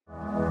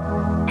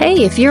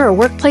Hey, if you're a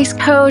workplace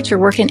coach or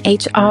work in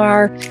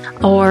HR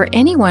or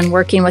anyone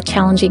working with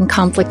challenging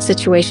conflict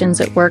situations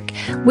at work,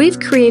 we've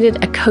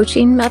created a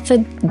coaching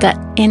method that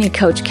any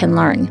coach can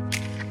learn.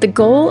 The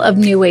goal of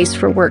New Ways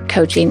for Work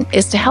coaching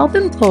is to help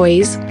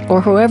employees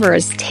or whoever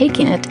is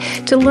taking it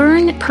to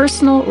learn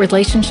personal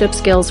relationship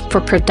skills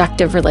for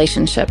productive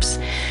relationships.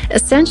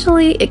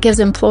 Essentially, it gives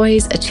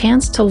employees a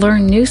chance to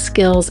learn new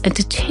skills and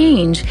to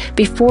change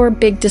before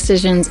big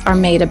decisions are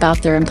made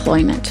about their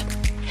employment.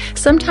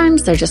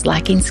 Sometimes they're just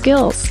lacking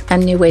skills,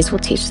 and New Ways will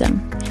teach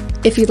them.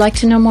 If you'd like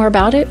to know more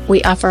about it,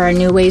 we offer our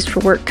New Ways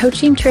for Work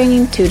coaching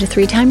training 2 to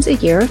 3 times a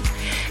year.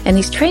 And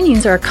these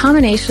trainings are a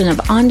combination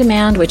of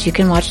on-demand, which you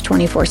can watch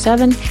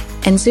 24/7,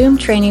 and Zoom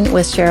training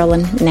with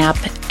Sherilyn Knapp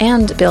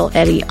and Bill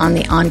Eddy on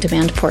the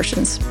on-demand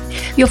portions.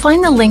 You'll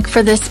find the link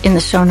for this in the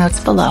show notes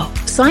below.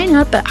 Sign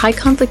up at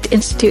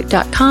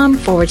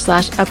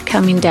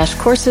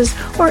highconflictinstitute.com/upcoming-courses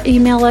or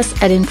email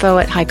us at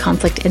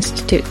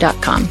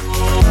info@highconflictinstitute.com.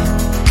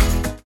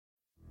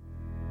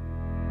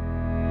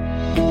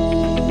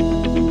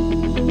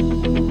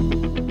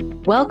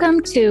 Welcome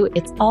to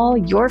It's All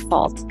Your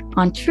Fault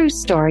on True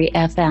Story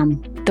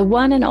FM, the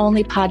one and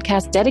only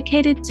podcast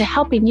dedicated to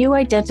helping you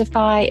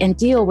identify and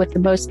deal with the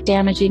most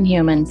damaging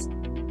humans,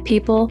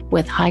 people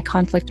with high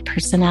conflict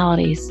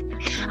personalities.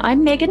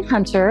 I'm Megan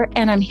Hunter,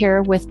 and I'm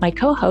here with my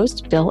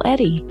co-host, Bill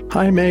Eddy.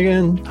 Hi,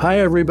 Megan. Hi,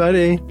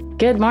 everybody.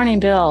 Good morning,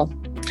 Bill.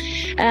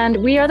 And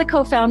we are the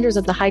co-founders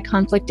of the High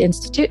Conflict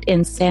Institute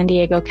in San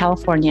Diego,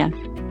 California.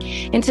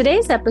 In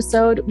today's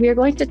episode, we are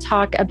going to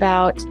talk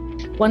about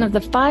one of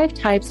the 5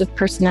 types of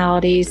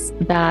personalities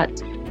that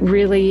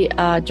really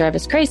drive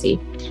us crazy.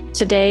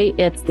 Today,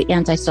 it's the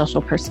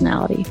antisocial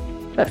personality.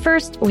 But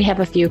first, we have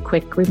a few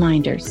quick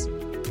reminders.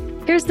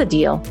 Here's the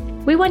deal.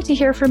 We want to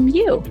hear from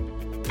you.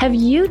 Have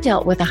you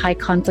dealt with a high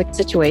conflict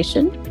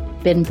situation,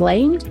 been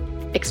blamed,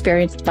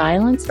 experienced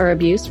violence or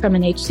abuse from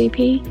an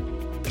HCP?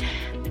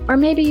 Or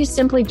maybe you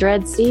simply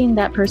dread seeing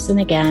that person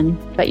again,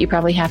 but you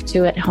probably have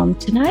to at home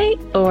tonight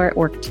or at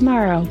work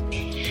tomorrow.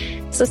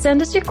 So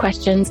send us your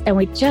questions and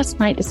we just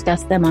might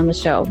discuss them on the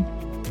show.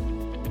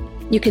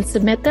 You can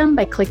submit them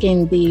by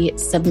clicking the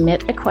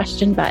Submit a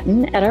Question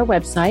button at our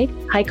website,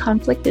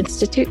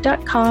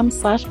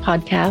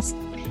 highconflictinstitute.com/podcast,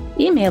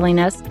 emailing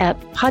us at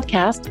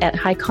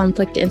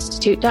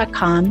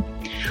podcast@highconflictinstitute.com,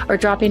 or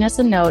dropping us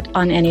a note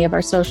on any of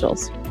our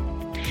socials.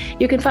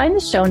 You can find the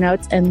show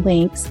notes and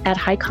links at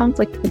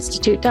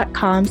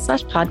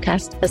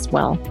highconflictinstitute.com/podcast as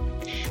well.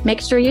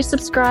 Make sure you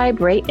subscribe,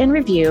 rate, and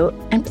review,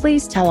 and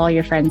please tell all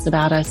your friends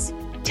about us.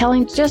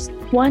 Telling just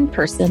one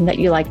person that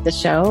you like the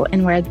show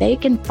and where they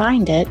can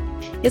find it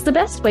is the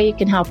best way you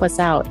can help us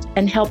out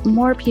and help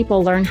more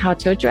people learn how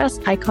to address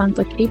high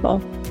conflict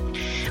people.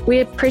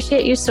 We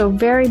appreciate you so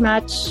very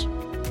much.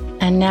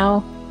 And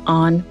now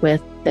on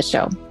with the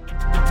show.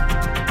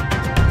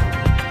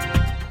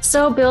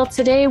 So, Bill,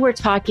 today we're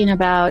talking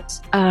about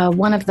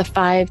one of the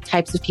 5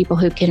 types of people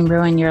who can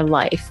ruin your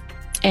life.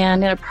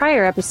 And in a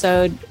prior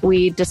episode,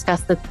 we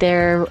discussed that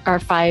there are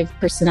 5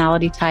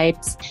 personality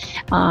types,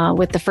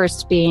 with the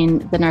first being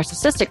the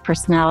narcissistic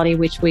personality,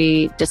 which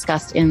we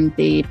discussed in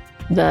the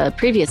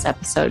previous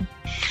episode.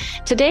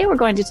 Today, we're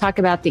going to talk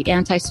about the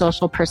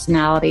antisocial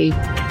personality.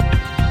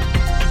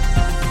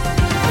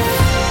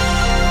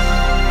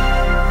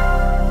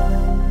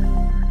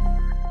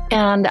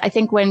 And I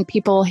think when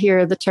people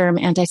hear the term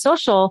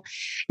antisocial,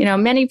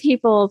 many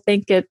people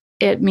think it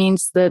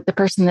means the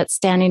person that's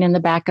standing in the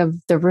back of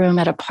the room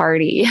at a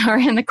party or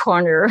in the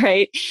corner,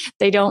 right?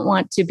 They don't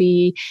want to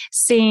be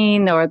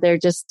seen, or they're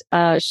just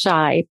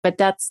shy. But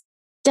that's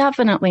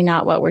definitely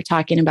not what we're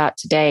talking about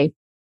today.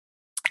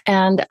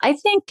 And I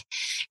think,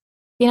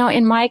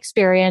 in my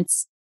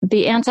experience,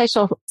 the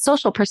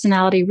antisocial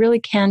personality really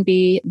can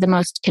be the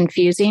most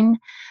confusing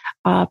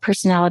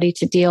personality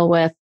to deal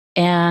with.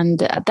 And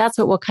that's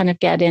what we'll kind of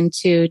get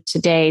into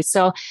today.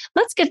 So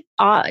let's get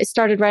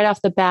started right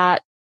off the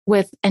bat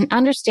with an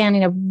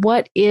understanding of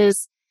what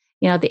is,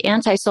 the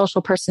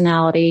antisocial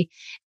personality,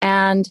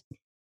 and,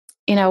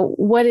 how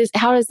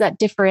is that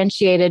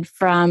differentiated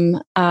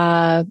from,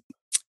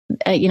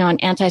 an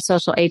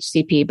antisocial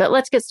HCP. But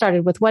let's get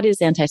started with what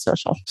is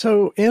antisocial.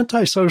 So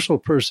antisocial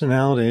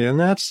personality, and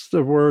that's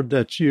the word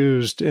that's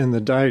used in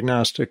the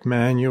diagnostic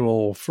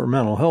manual for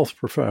mental health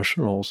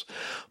professionals.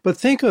 But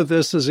think of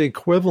this as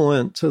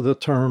equivalent to the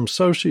term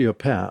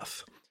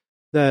sociopath.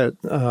 That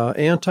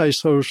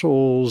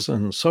antisocials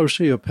and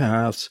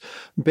sociopaths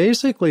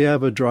basically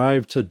have a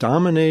drive to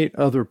dominate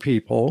other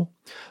people,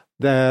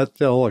 that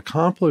they'll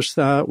accomplish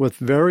that with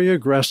very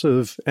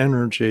aggressive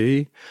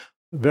energy,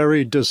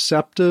 very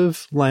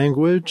deceptive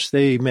language.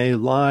 They may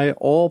lie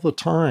all the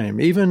time,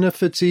 even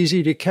if it's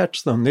easy to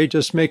catch them. They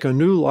just make a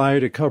new lie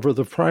to cover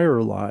the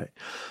prior lie.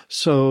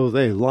 So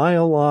they lie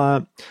a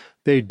lot,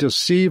 they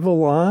deceive a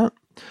lot,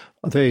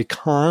 they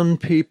con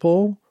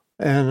people.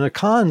 And a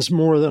con's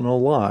more than a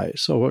lie.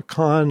 So a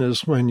con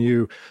is when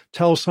you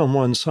tell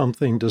someone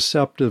something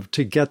deceptive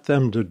to get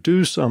them to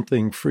do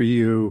something for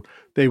you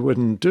they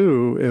wouldn't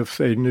do if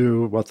they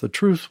knew what the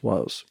truth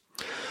was.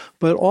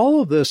 But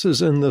all of this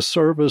is in the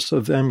service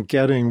of them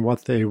getting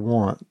what they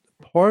want.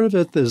 Part of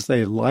it is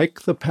they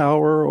like the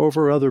power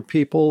over other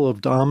people of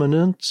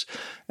dominance,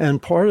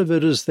 and part of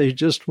it is they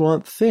just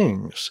want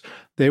things.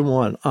 They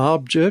want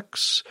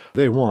objects,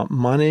 they want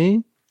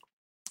money,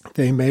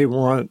 they may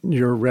want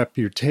your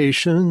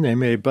reputation, they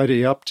may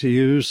buddy up to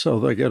you so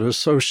they get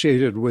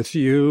associated with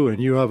you and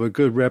you have a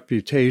good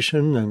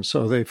reputation, and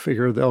so they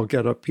figure they'll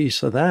get a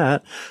piece of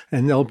that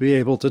and they'll be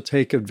able to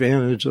take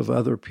advantage of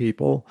other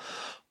people.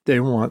 They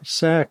want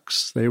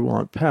sex, they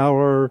want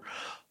power.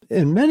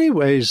 In many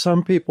ways,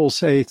 some people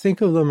say, think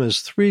of them as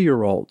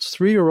 3-year-olds.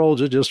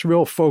 3-year-olds are just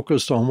real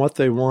focused on what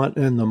they want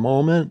in the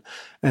moment,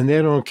 and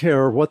they don't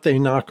care what they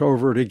knock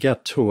over to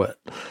get to it.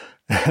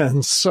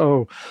 And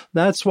so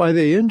that's why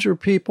they injure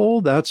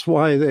people. That's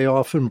why they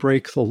often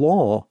break the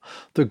law.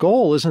 The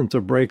goal isn't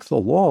to break the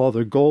law.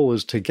 The goal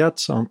is to get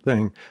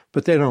something,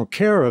 but they don't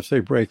care if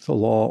they break the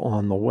law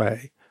on the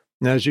way.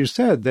 And as you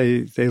said,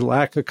 they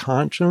lack a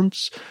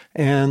conscience,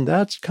 and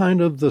that's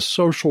kind of the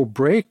social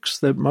brakes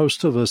that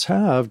most of us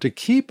have to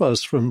keep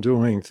us from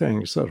doing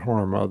things that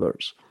harm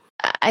others.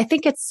 I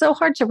think it's so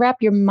hard to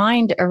wrap your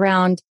mind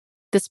around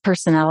this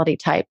personality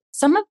type.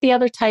 Some of the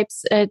other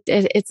types,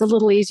 it's a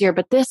little easier,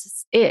 but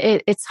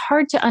it's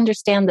hard to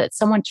understand that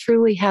someone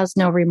truly has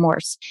no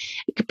remorse,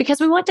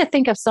 because we want to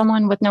think of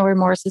someone with no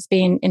remorse as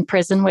being in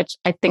prison, which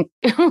I think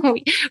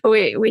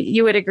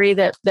you would agree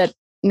that the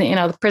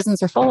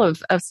prisons are full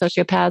of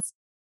sociopaths.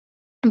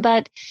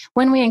 But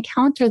when we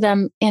encounter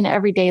them in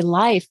everyday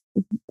life,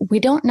 we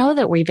don't know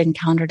that we've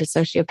encountered a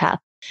sociopath,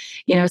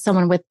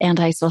 someone with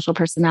antisocial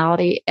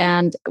personality.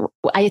 And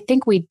I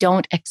think we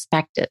don't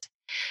expect it.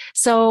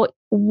 So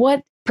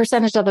what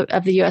percentage of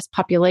the U.S.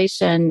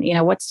 population,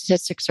 what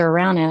statistics are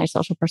around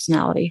antisocial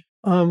personality?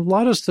 A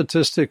lot of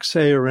statistics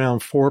say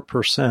around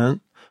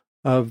 4%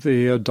 of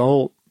the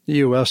adult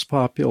U.S.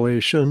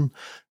 population.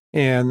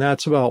 And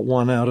that's about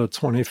 1 out of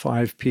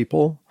 25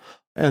 people.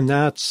 And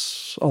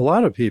that's a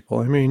lot of people.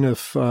 I mean,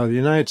 if the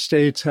United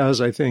States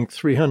has, I think,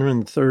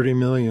 330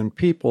 million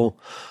people,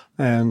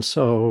 and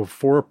so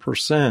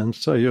 4%,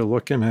 so you're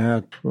looking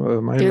at...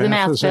 my Do the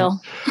math, Bill.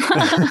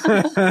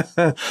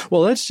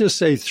 Well, let's just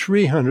say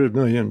 300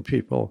 million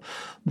people.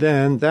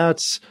 Then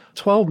that's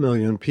 12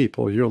 million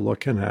people you're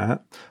looking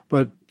at.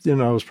 But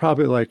it's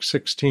probably like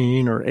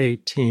 16 or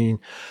 18.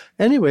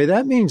 Anyway,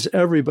 that means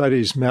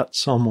everybody's met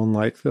someone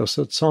like this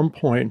at some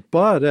point.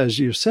 But as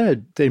you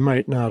said, they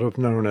might not have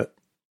known it,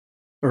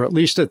 or at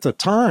least at the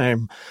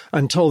time,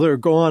 until they're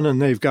gone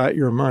and they've got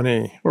your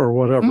money or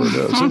whatever it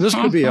is. So this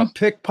could be a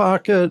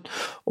pickpocket,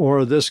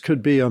 or this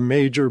could be a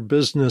major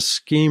business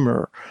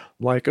schemer,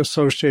 like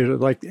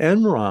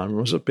Enron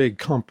was a big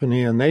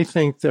company, and they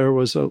think there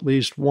was at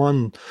least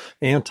one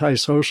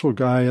antisocial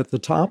guy at the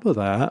top of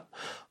that.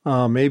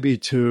 Maybe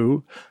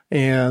 2,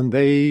 and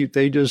they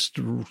just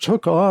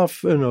took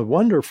off in a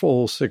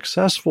wonderful,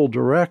 successful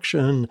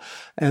direction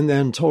and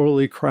then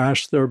totally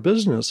crashed their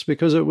business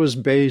because it was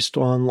based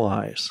on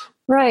lies.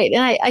 Right.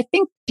 And I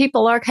think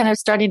people are kind of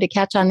starting to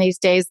catch on these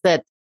days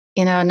that,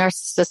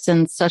 narcissists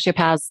and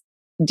sociopaths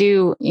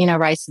do,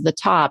 rise to the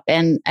top.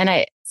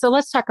 So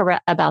let's talk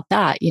about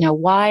that.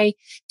 Why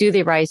do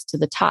they rise to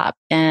the top?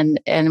 And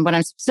what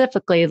I'm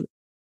specifically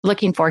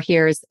looking for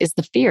here is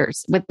the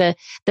fears. With the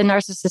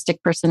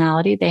narcissistic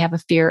personality, they have a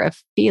fear of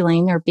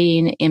feeling or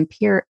being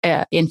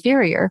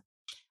inferior.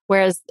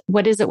 Whereas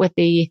what is it with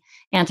the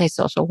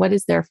antisocial? What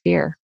is their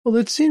fear? Well,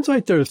 it seems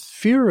like their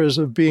fear is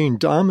of being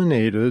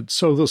dominated.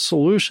 So the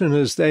solution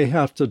is they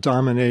have to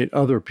dominate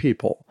other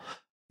people.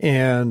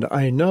 And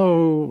I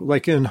know,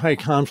 like in high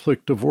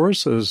conflict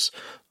divorces,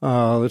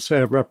 let's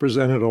say I've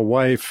represented a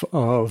wife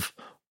of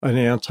an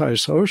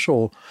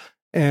antisocial,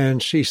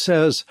 and she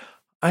says,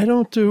 I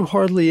don't do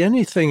hardly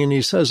anything. And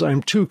he says,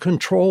 I'm too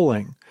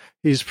controlling.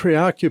 He's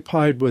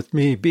preoccupied with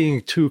me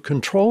being too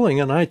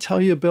controlling. And I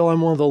tell you, Bill,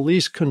 I'm one of the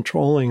least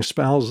controlling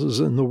spouses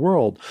in the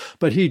world.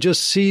 But he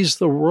just sees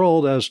the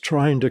world as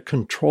trying to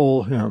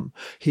control him.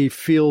 He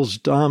feels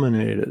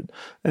dominated.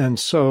 And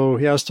so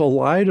he has to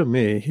lie to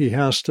me. He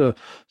has to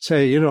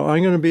say, I'm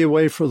going to be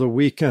away for the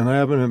weekend. I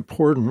have an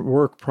important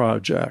work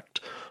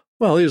project.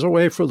 Well, he's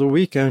away for the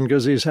weekend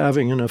because he's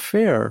having an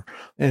affair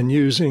and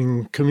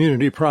using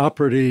community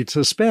property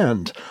to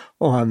spend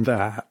on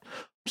that.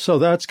 So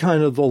that's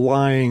kind of the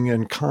lying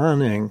and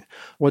conning.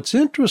 What's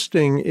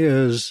interesting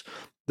is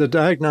the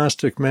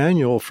Diagnostic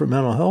Manual for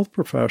Mental Health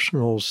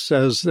Professionals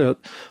says that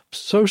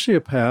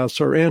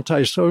sociopaths or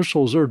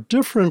antisocials are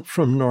different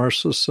from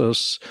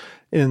narcissists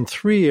in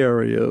 3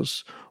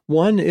 areas.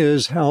 One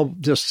is how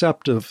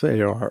deceptive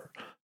they are.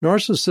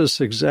 Narcissists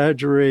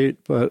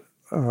exaggerate, but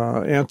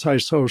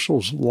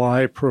antisocials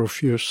lie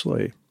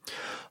profusely.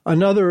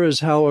 Another is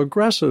how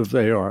aggressive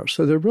they are.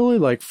 So they're really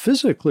like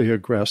physically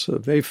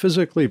aggressive. They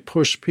physically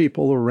push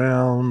people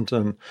around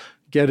and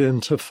get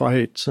into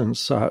fights and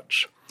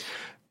such.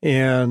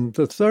 And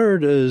the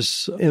third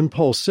is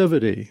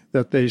impulsivity,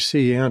 that they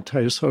see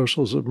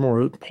antisocials as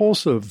more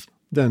impulsive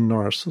than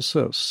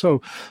narcissists.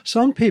 So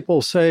some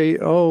people say,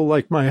 oh,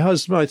 like my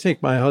husband, I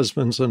think my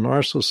husband's a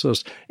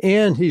narcissist,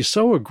 and he's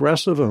so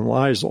aggressive and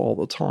lies all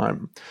the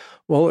time.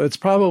 Well, it's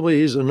probably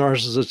he's a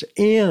narcissist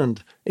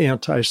and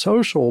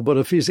antisocial, but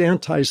if he's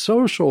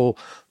antisocial,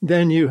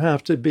 then you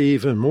have to be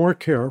even more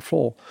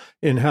careful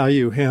in how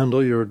you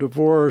handle your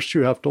divorce.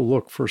 You have to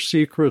look for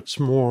secrets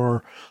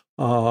more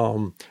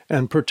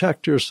and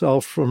protect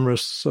yourself from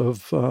risks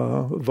of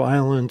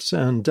violence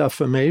and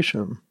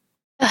defamation.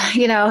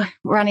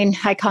 Running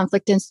High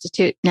Conflict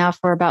Institute now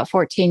for about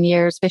 15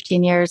 years,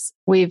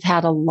 we've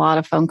had a lot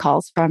of phone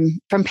calls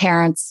from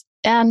parents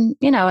and,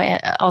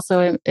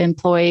 also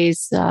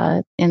employees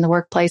in the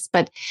workplace.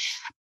 But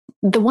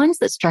the ones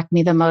that struck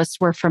me the most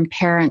were from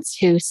parents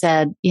who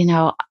said,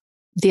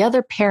 the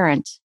other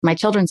parent, my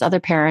children's other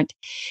parent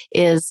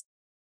is,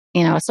 a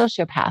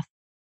sociopath.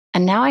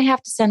 And now I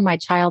have to send my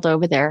child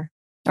over there,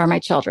 or my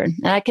children.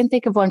 And I can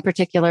think of one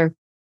particular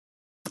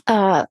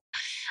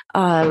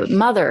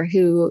mother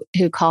who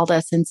called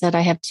us and said,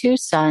 I have two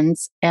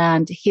sons,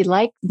 and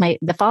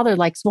the father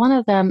likes one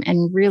of them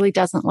and really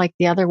doesn't like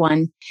the other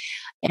one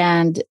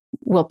and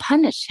will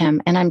punish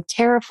him. And I'm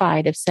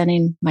terrified of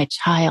sending my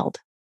child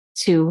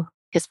to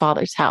his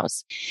father's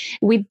house.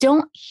 We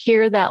don't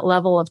hear that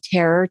level of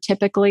terror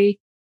typically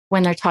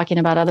when they're talking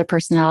about other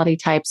personality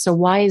types. So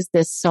why is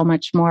this so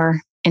much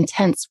more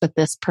intense with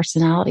this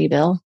personality,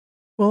 Bill?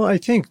 Well, I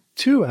think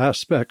two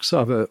aspects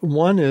of it.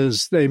 One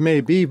is they may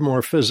be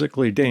more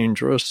physically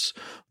dangerous.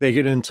 They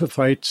get into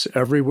fights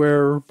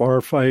everywhere,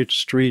 bar fights,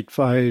 street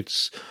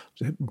fights,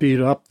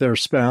 beat up their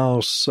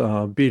spouse,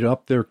 beat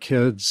up their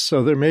kids.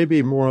 So there may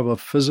be more of a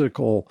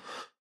physical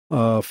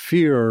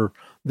fear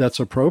that's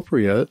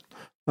appropriate,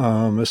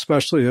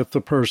 especially if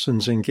the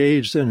person's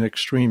engaged in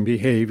extreme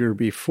behavior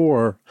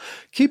before.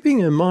 Keeping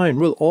in mind,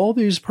 with all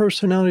these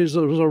personalities,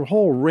 there's a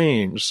whole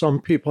range.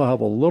 Some people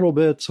have a little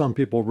bit, some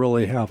people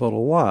really have it a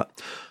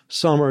lot.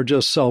 Some are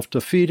just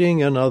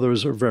self-defeating, and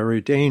others are very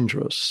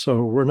dangerous.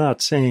 So we're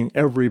not saying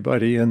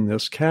everybody in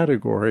this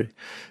category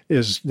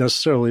is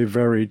necessarily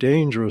very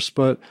dangerous,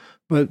 but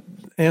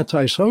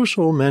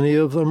antisocial, many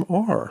of them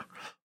are.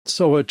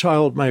 So a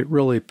child might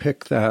really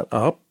pick that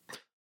up.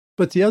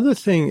 But the other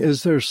thing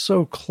is they're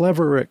so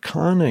clever at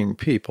conning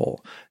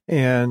people,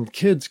 and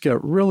kids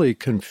get really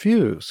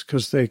confused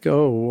because they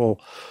go,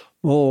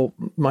 well,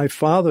 my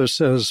father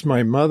says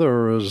my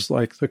mother is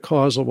like the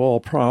cause of all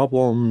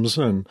problems,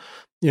 and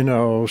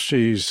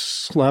she's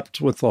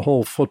slept with the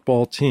whole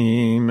football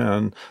team,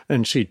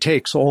 and she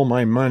takes all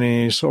my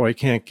money, so I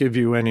can't give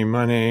you any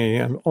money,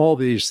 and all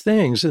these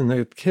things. And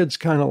the kids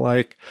kind of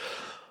like,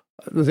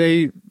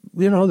 this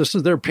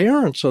is their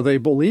parents, so they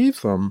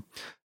believe them.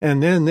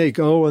 And then they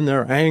go and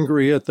they're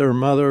angry at their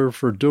mother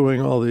for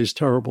doing all these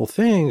terrible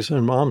things.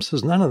 And mom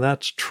says, none of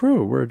that's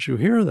true. Where'd you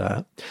hear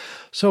that?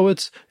 So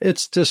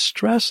it's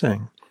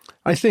distressing.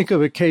 I think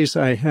of a case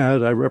I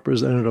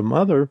represented a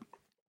mother,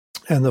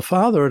 and the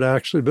father had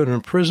actually been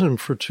in prison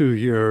for 2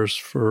 years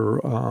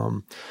for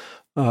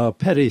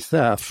petty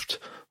theft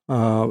at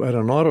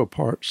an auto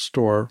parts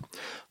store.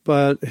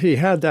 But he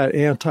had that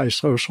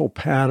antisocial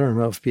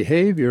pattern of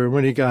behavior.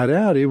 When he got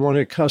out, he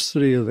wanted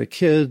custody of the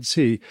kids.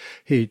 He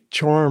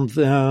charmed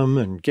them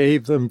and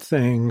gave them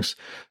things.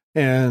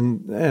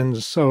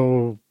 And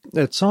so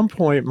at some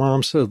point,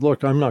 mom said,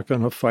 look, I'm not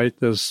going to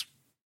fight this.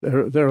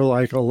 They're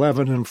like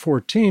 11 and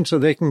 14, so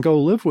they can go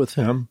live with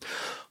him.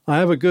 I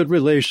have a good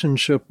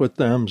relationship with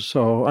them,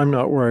 so I'm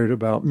not worried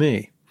about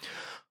me.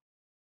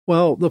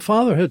 Well, the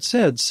father had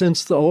said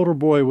since the older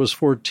boy was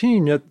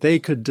 14, that they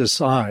could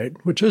decide,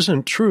 which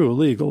isn't true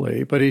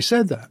legally, but he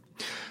said that.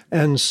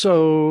 And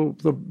so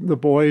the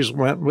boys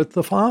went with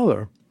the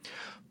father.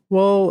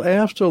 Well,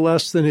 after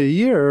less than a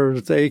year,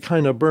 they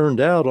kind of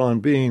burned out on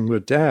being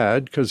with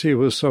dad because he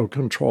was so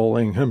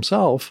controlling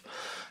himself.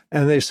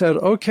 And they said,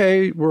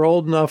 okay, we're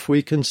old enough,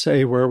 we can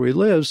say where we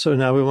live, so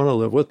now we want to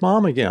live with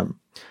mom again.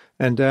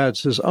 And dad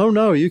says, oh,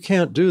 no, you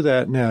can't do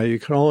that now. You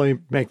can only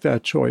make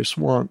that choice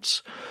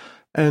once.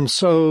 And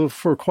so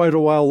for quite a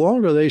while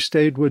longer, they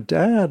stayed with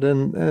dad,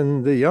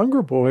 and the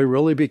younger boy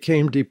really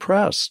became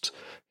depressed.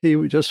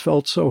 He just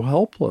felt so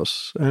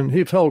helpless, and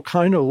he felt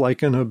kind of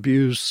like an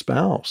abused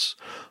spouse.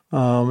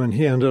 And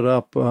he ended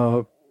up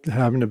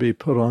having to be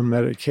put on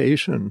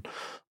medication.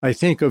 I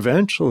think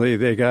eventually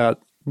they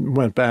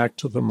went back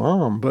to the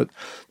mom, but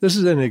this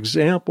is an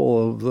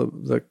example of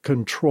the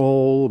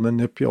control,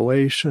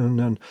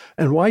 manipulation,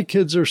 and why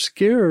kids are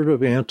scared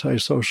of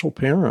antisocial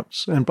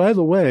parents. And by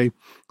the way,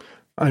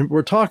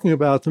 we're talking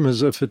about them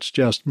as if it's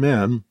just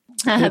men.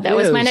 That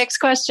was my next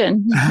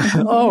question.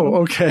 Oh,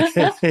 okay.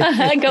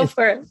 Go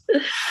for it.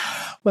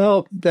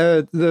 Well,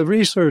 the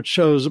research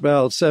shows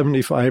about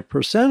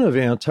 75% of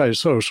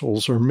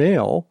antisocials are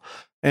male,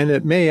 and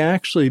it may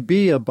actually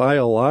be a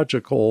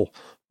biological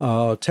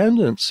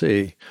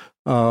tendency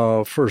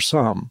for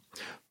some.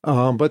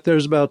 But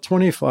there's about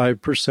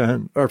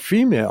 25% are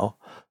female.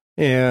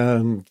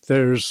 And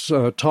there's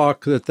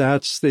talk that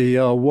that's the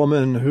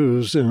woman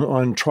who's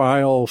on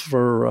trial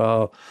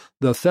for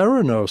the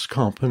Theranos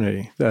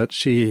company, that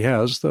she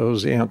has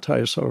those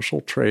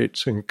antisocial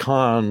traits and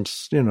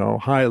cons,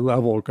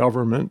 high-level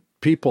government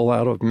people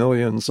out of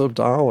millions of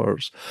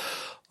dollars.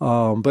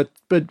 But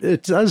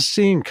it does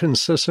seem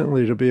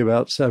consistently to be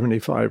about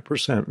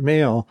 75%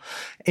 male.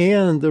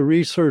 And the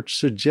research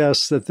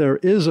suggests that there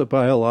is a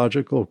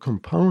biological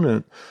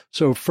component.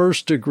 So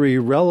first-degree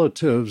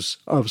relatives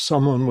of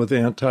someone with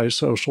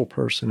antisocial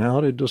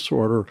personality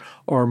disorder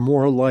are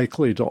more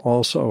likely to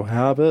also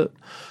have it.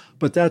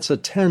 But that's a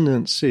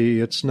tendency.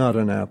 It's not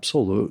an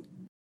absolute.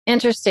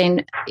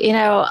 Interesting.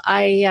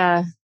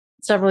 I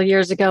several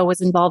years ago was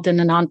involved in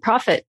a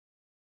nonprofit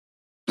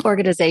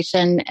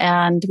organization,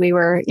 and we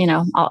were,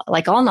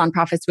 like all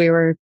nonprofits, we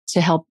were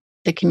to help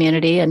the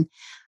community. And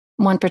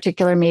one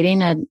particular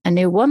meeting, a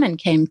new woman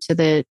came to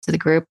the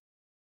group,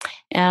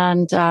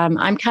 and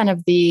I'm kind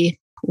of the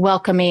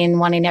welcoming,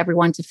 wanting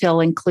everyone to feel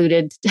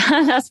included.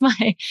 That's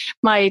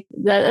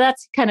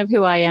that's kind of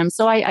who I am.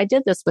 So I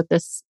did this with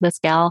this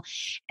gal,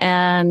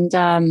 and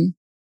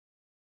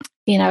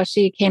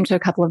she came to a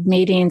couple of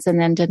meetings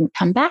and then didn't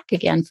come back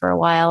again for a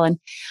while. And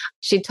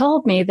she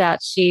told me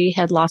that she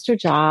had lost her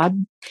job.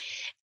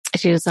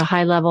 She was a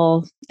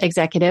high-level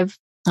executive,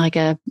 like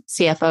a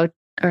CFO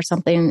or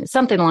something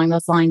along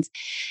those lines,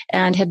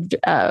 and had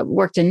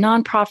worked in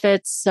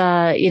nonprofits,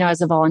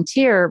 as a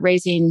volunteer,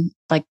 raising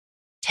like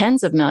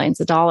tens of millions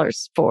of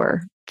dollars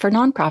for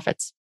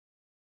nonprofits.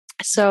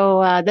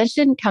 So then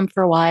she didn't come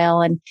for a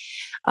while,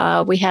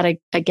 and we had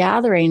a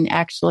gathering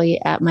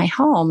actually at my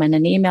home, and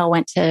an email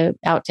went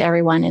out to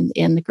everyone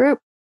in the group.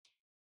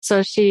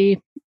 So she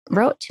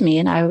wrote to me,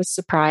 and I was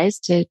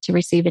surprised to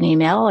receive an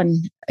email,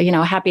 and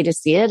happy to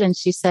see it. And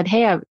she said,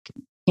 "Hey,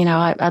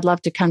 I'd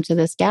love to come to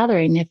this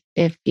gathering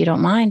if you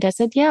don't mind." I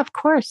said, "Yeah, of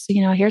course.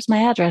 Here's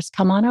my address.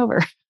 Come on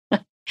over."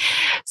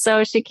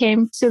 So she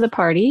came to the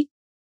party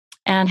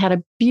and had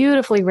a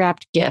beautifully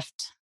wrapped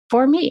gift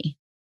for me.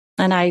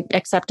 And I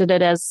accepted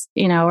it as,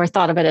 or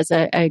thought of it as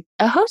a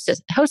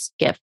host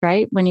gift,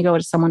 right? When you go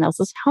to someone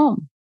else's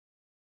home.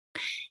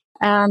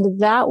 And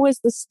that was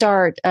the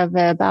start of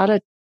about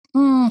a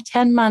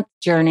 10-month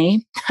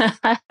journey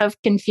of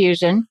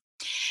confusion.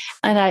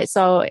 And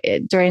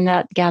during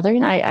that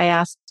gathering,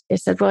 I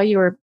said, well, you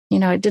were,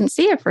 I didn't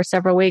see you for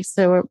several weeks.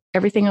 So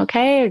everything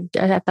okay?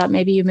 I thought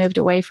maybe you moved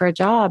away for a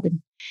job.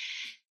 And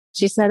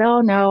she said,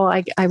 oh no,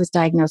 I was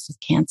diagnosed with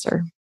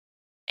cancer.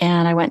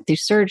 And I went through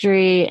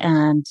surgery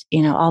and,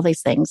 all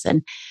these things.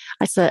 And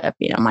I said,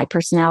 my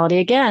personality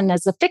again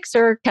as a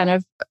fixer kind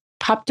of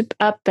popped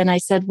up. And I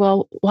said,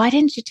 well, why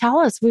didn't you tell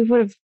us? We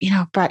would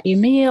have, brought you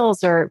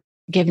meals or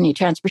given you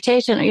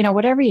transportation,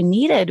 whatever you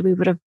needed, we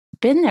would have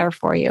been there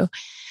for you.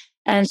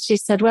 And she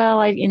said, well,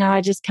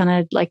 I just kind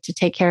of like to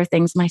take care of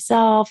things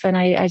myself. And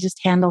I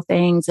just handle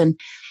things, and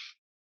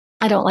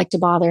I don't like to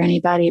bother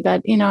anybody,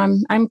 but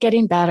I'm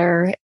getting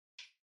better.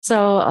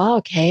 So,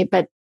 okay.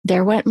 But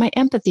there went my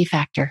empathy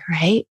factor,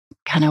 right?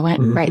 Kind of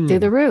went right through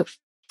the roof.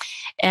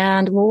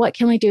 And well, what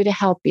can we do to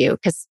help you?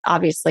 Because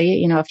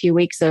obviously, a few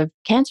weeks of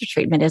cancer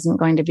treatment isn't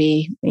going to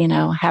be,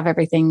 have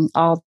everything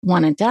all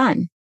one and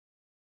done.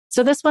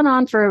 So this went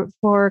on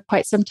for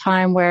quite some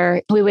time,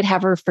 where we would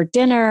have her for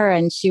dinner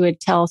and she would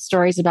tell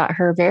stories about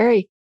her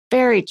very,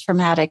 very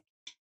traumatic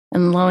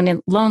and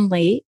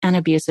lonely and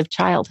abusive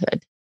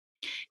childhood.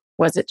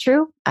 Was it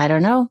true? I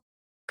don't know.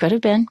 Could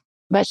have been.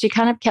 But she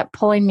kind of kept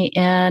pulling me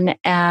in,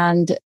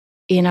 and,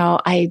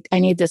 I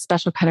need this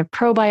special kind of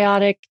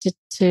probiotic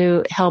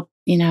to help,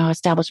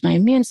 establish my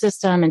immune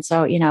system. And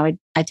so,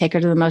 I'd take her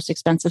to the most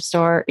expensive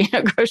store,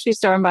 grocery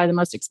store, and buy the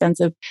most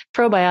expensive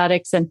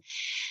probiotics. And,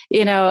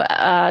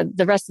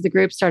 the rest of the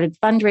group started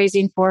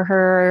fundraising for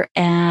her.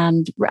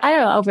 And I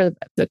don't know, over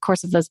the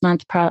course of those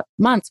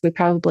months, we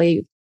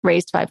probably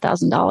raised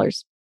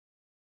 $5,000.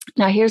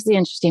 Now, here's the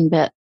interesting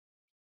bit.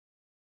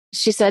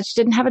 She said she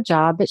didn't have a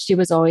job, but she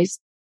was always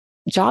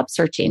job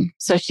searching.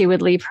 So she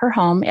would leave her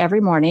home every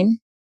morning,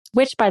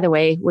 which, by the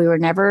way, we were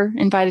never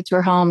invited to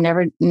her home,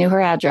 never knew her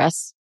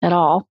address at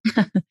all.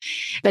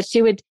 But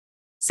she would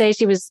say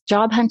she was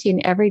job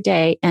hunting every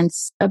day. And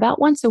about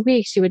once a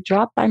week, she would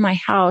drop by my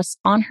house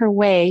on her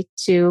way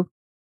to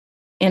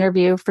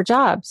interview for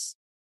jobs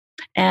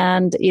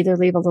and either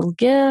leave a little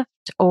gift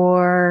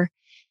or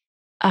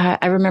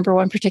I remember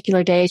one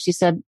particular day, she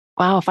said,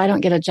 wow, if I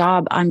don't get a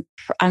job, I'm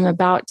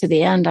about to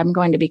the end. I'm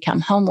going to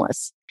become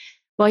homeless.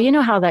 Well, you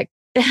know how that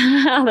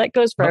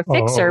goes for a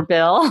fixer,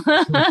 Bill.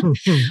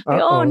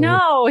 Oh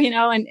no,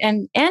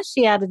 and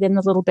she added in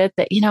a little bit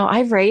that,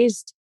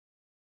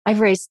 I've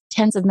raised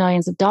tens of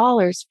millions of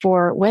dollars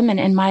for women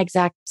in my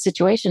exact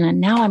situation. And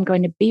now I'm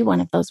going to be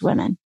one of those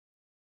women.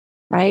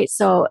 Right.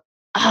 So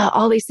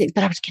all these things,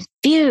 but I was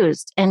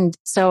confused. And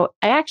so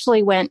I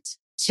actually went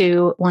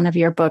to one of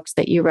your books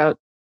that you wrote,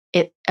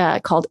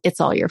 called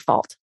It's All Your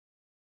Fault.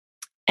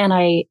 And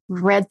I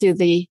read through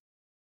the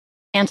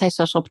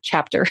antisocial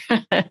chapter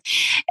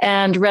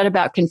and read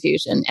about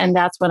confusion. And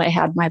that's when I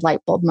had my light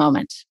bulb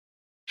moment.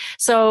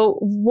 So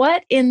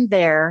what in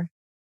there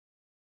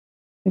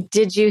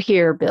did you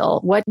hear, Bill?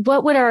 What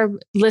would our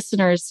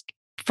listeners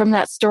from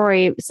that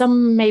story,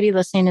 some may be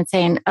listening and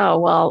saying, oh,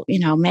 well,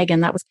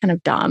 Megan, that was kind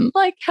of dumb.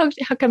 Like, how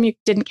come you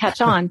didn't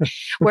catch on?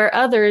 Where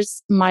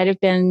others might have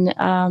been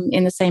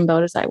in the same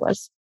boat as I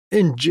was.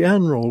 In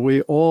general,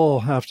 we all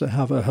have to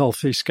have a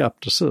healthy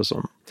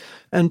skepticism.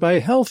 And by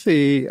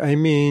healthy, I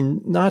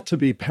mean not to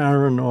be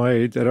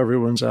paranoid that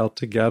everyone's out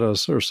to get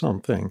us or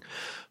something.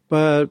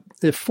 But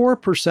if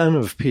 4%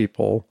 of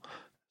people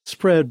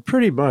spread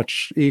pretty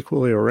much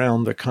equally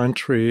around the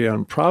country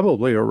and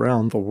probably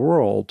around the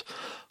world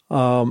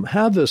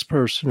have this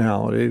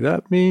personality,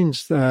 that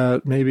means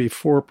that maybe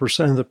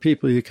 4% of the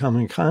people you come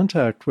in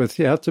contact with,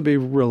 you have to be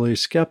really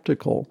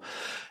skeptical.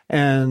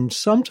 And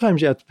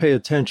sometimes you have to pay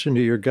attention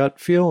to your gut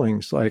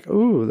feelings, like,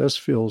 ooh, this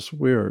feels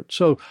weird.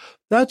 So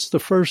that's the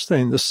first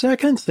thing. The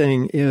second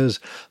thing is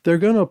they're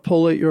going to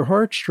pull at your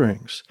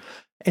heartstrings.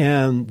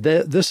 And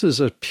this is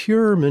a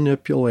pure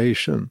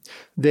manipulation.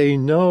 They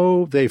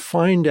know, they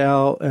find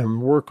out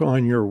and work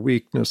on your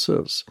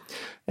weaknesses.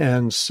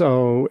 And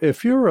so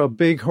if you're a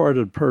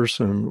big-hearted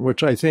person,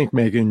 which I think,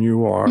 Megan,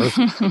 you are,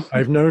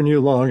 I've known you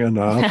long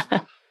enough,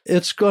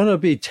 it's going to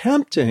be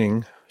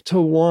tempting to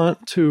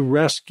want to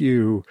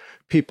rescue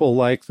people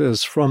like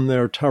this from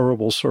their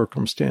terrible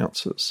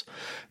circumstances.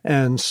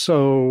 And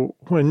so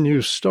when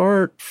you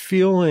start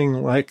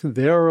feeling like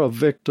they're a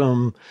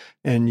victim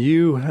and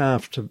you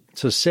have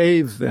to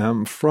save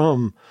them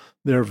from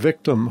their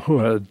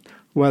victimhood,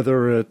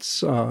 whether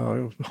it's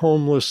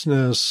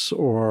homelessness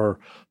or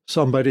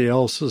somebody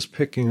else is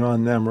picking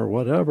on them or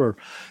whatever,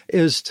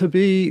 is to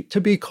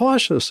be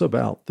cautious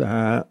about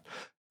that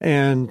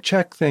and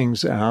check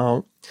things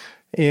out.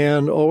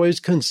 And always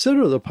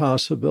consider the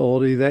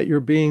possibility that you're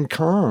being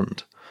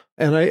conned.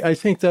 And I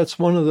think that's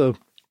one of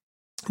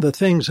the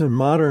things in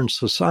modern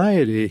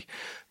society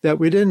that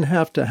we didn't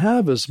have to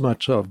have as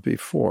much of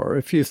before.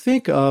 If you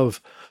think of,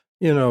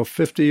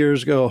 50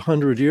 years ago,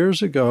 100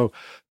 years ago,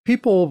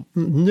 people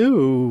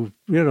knew,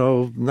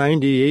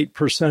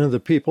 98% of the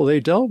people they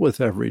dealt with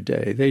every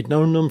day. They'd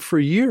known them for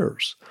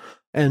years.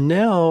 And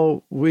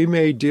now we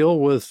may deal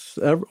with,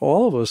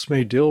 all of us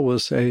may deal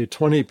with, say,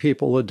 20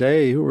 people a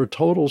day who are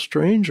total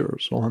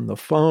strangers on the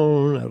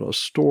phone, at a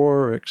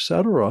store,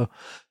 etc.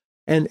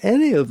 And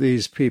any of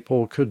these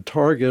people could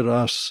target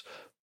us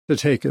to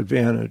take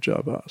advantage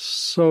of us.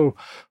 So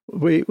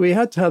we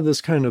had to have this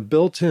kind of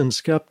built-in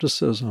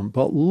skepticism,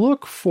 but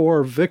look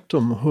for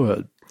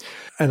victimhood.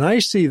 And I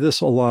see this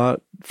a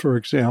lot, for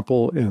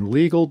example, in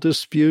legal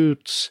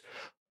disputes.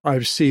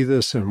 I see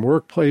this in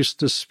workplace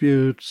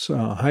disputes,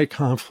 high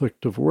conflict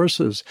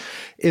divorces,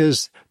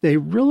 is they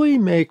really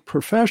make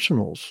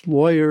professionals,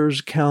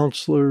 lawyers,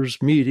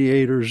 counselors,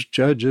 mediators,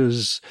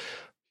 judges,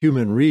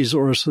 human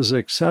resources,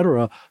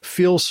 etc.,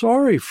 feel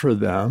sorry for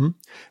them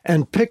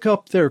and pick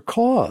up their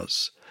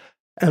cause.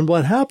 And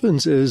what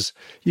happens is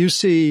you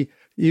see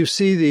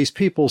these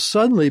people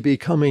suddenly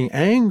becoming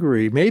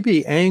angry,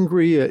 maybe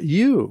angry at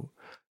you.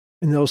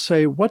 And they'll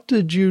say, what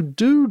did you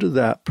do to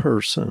that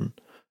person?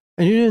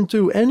 And you didn't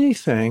do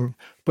anything,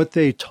 but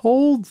they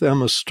told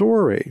them a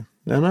story.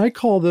 And I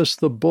call this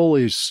the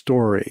bully's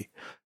story.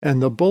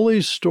 And the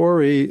bully's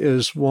story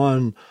is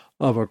one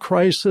of a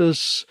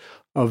crisis,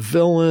 a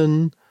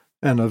villain,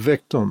 and a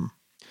victim.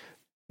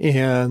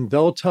 And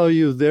they'll tell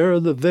you they're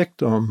the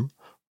victim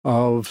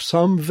of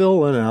some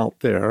villain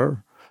out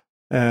there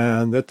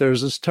and that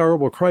there's this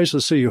terrible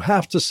crisis, so you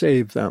have to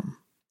save them.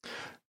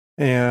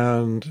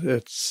 And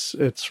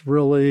it's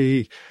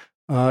really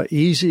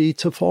easy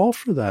to fall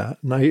for that.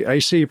 And I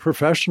see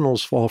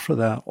professionals fall for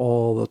that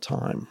all the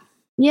time.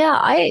 Yeah,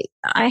 I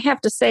have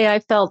to say I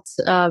felt,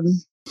 I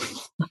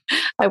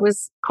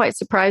was quite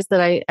surprised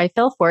that I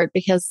fell for it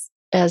because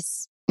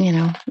as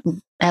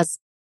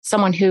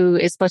someone who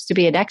is supposed to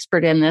be an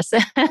expert in this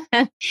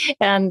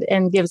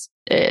and gives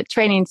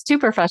trainings to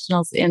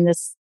professionals in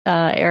this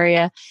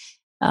area,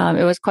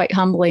 it was quite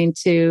humbling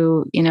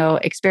to,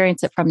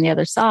 experience it from the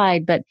other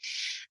side. But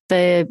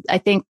I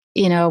think,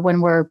 when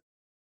we're,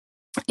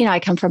 I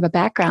come from a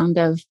background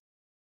of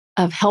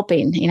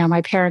helping.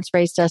 My parents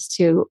raised us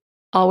to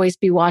always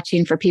be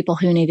watching for people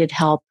who needed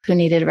help, who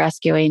needed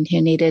rescuing,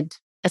 who needed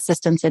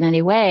assistance in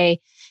any way.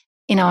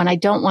 And I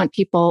don't want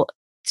people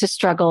to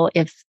struggle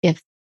if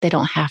they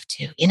don't have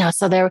to.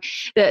 So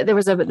that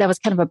was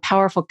kind of a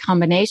powerful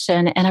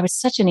combination, and I was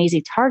such an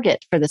easy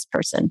target for this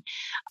person.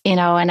 And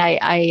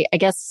I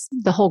guess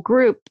the whole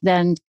group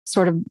then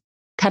sort of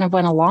kind of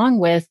went along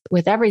with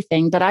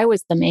everything, but I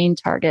was the main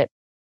target.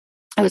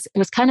 It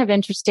was kind of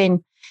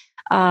interesting.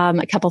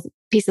 A couple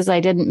pieces I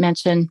didn't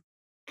mention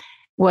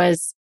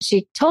was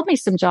she told me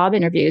some job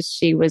interviews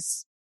she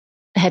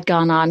had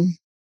gone on.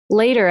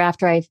 Later,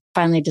 after I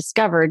finally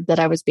discovered that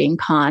I was being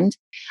conned,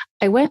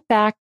 I went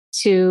back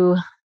to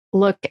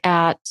look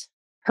at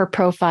her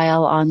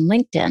profile on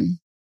LinkedIn,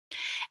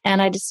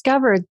 and I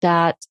discovered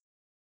that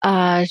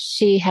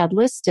she had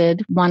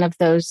listed one of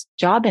those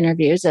job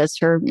interviews as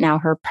her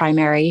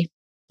primary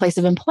place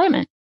of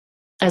employment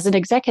as an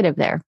executive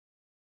there.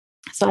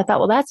 So I thought,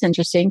 well, that's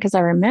interesting because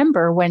I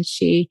remember when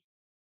she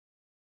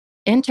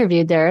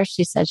interviewed there,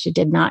 she said she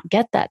did not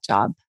get that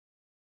job.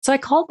 So I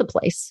called the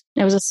place.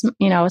 It was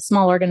a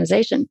small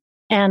organization.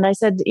 And I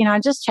said,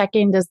 I'm just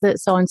checking, does the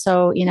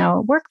so-and-so,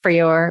 work for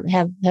you, or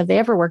have they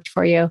ever worked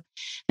for you?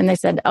 And they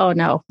said, oh,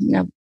 no,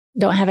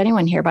 don't have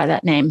anyone here by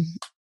that name.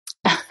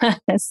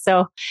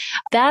 So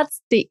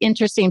that's the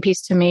interesting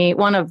piece to me.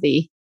 One of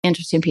the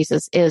interesting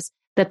pieces is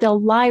that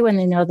they'll lie when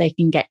they know they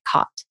can get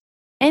caught.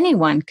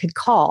 Anyone could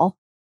call,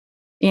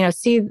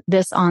 see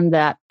this on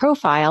that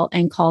profile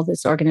and call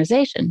this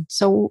organization.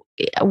 So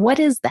what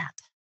is that?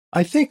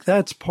 I think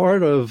that's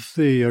part of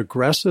the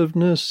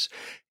aggressiveness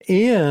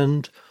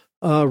and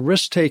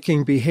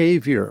risk-taking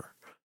behavior.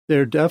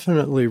 They're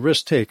definitely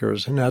risk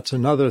takers, and that's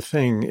another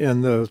thing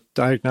in the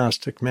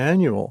diagnostic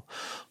manual.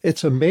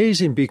 It's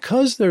amazing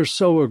because they're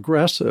so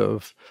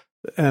aggressive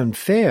and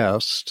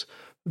fast,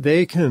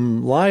 they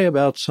can lie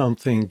about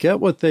something, get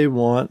what they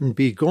want, and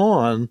be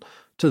gone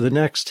to the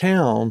next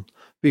town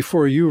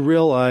before you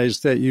realize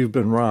that you've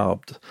been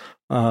robbed.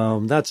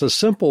 That's a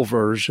simple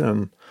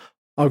version.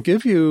 I'll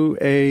give you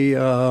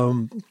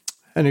an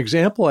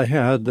example I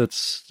had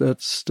that's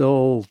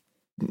still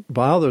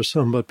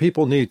bothersome, but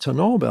people need to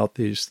know about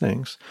these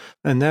things.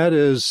 And that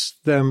is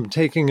them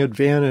taking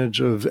advantage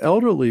of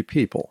elderly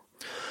people.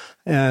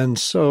 And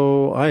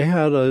so I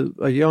had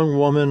a young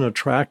woman,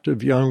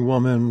 attractive young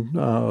woman,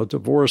 a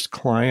divorced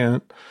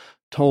client,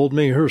 told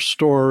me her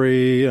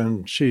story,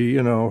 and she,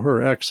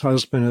 her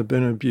ex-husband had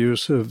been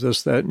abusive,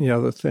 this, that, and the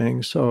other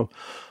thing. So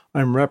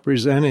I'm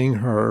representing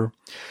her.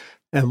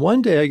 And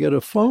one day I get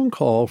a phone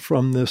call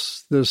from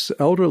this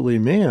elderly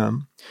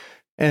man,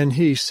 and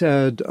he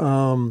said,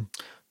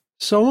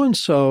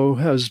 so-and-so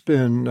has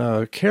been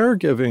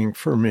caregiving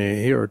for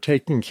me or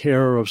taking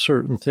care of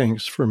certain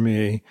things for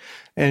me.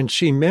 And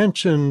she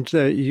mentioned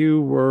that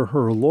you were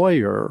her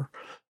lawyer,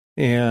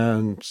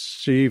 and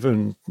she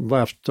even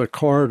left a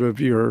card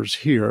of yours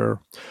here.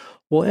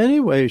 Well,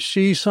 anyway,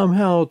 she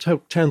somehow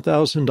took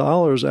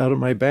 $10,000 out of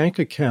my bank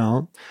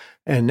account,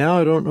 and now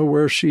I don't know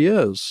where she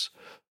is.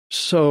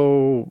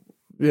 So,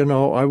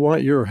 I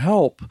want your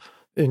help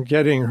in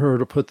getting her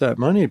to put that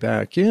money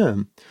back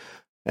in.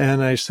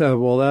 And I said,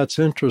 well, that's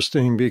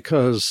interesting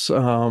because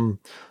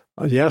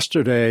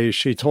yesterday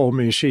she told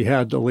me she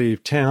had to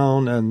leave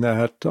town and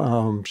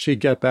that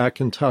she'd get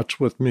back in touch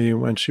with me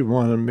when she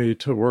wanted me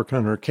to work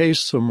on her case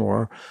some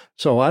more.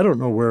 So I don't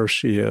know where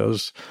she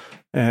is.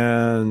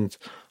 And,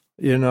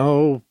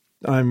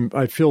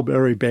 I feel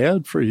very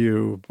bad for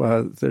you,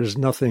 but there's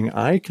nothing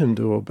I can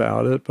do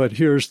about it. But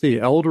here's the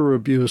elder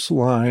abuse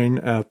line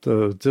at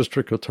the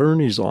district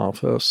attorney's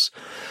office.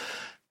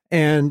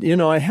 And,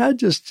 I had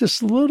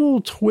just little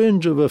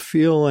twinge of a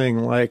feeling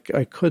like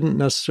I couldn't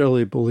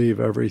necessarily believe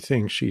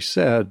everything she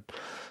said.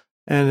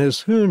 And as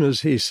soon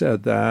as he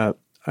said that,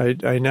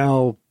 I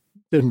now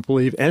didn't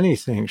believe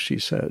anything she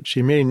said.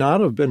 She may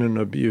not have been an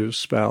abused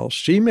spouse.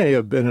 She may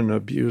have been an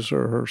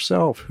abuser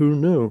herself. Who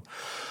knew?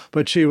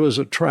 But she was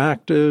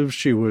attractive.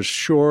 She was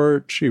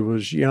short. She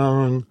was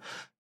young.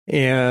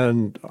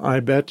 And I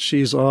bet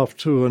she's off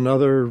to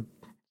another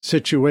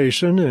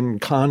situation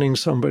and conning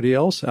somebody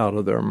else out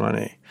of their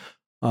money.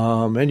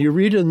 And you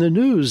read in the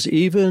news,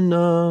 even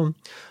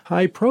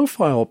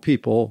high-profile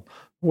people,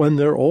 when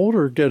they're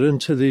older, get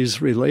into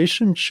these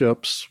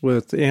relationships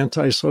with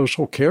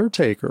antisocial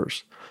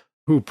caretakers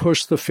who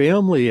push the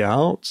family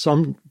out.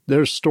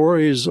 There's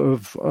stories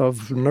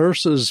of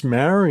nurses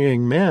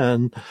marrying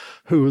men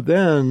who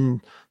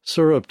then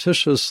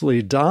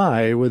surreptitiously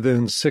die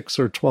within 6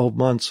 or 12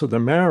 months of the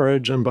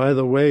marriage. And by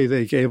the way,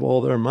 they gave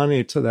all their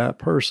money to that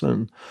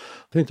person.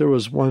 I think there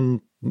was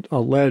one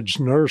alleged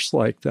nurse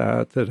like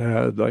that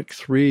had like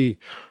three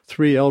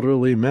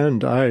elderly men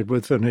died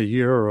within a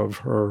year of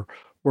her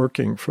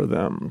working for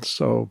them.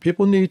 So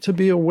people need to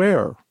be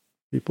aware.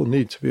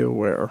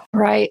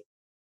 Right.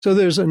 So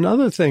there's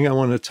another thing I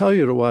want to tell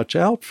you to watch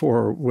out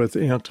for with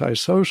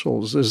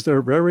antisocials is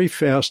they're very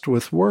fast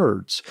with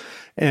words.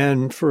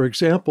 And for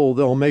example,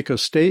 they'll make a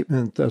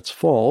statement that's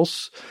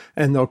false,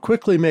 and they'll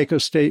quickly make a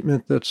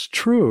statement that's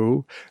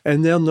true,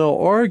 and then they'll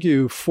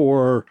argue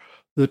for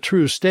the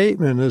true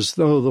statement as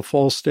though the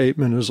false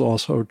statement is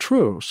also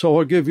true. So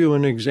I'll give you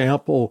an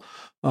example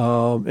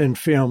in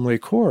family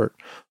court.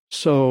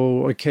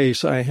 So a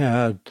case I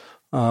had,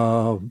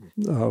 a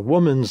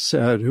woman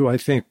said, who I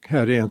think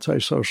had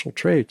antisocial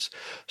traits,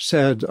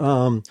 said,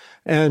 and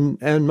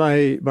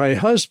my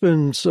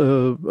husband's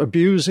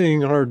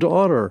abusing our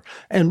daughter,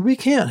 and we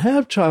can't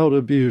have child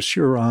abuse,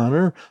 Your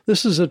Honor.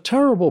 This is a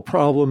terrible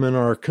problem in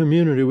our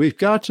community. We've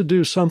got to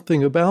do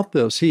something about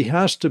this. He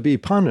has to be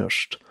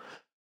punished.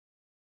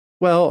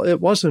 Well, it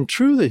wasn't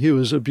true that he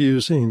was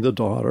abusing the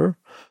daughter,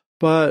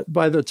 but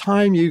by the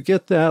time you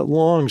get that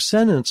long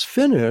sentence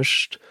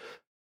finished,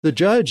 the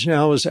judge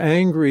now is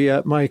angry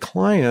at my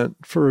client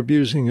for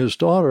abusing his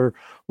daughter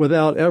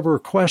without ever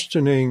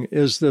questioning,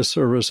 is this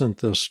or isn't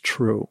this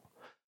true?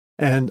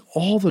 And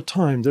all the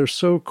time, they're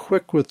so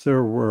quick with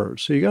their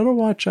words. So you got to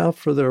watch out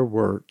for their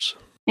words.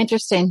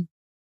 Interesting.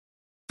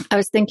 I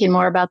was thinking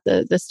more about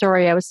the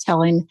story I was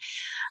telling.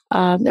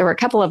 There were a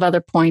couple of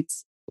other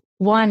points.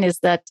 One is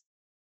that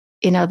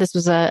this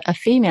was a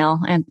female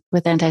and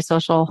with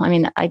antisocial. I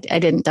mean, I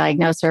didn't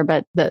diagnose her,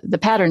 but the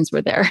patterns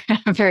were there,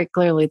 very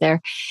clearly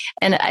there.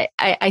 And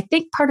I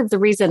think part of the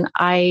reason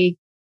I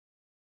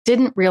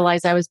didn't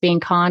realize I was being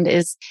conned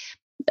is,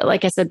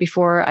 like I said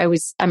before,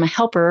 I'm a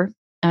helper,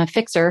 I'm a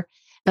fixer,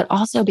 but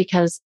also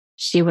because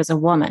she was a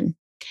woman.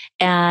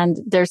 And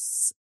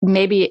there's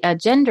maybe a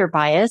gender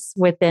bias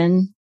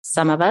within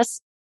some of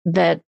us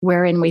that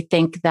wherein we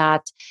think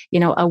that,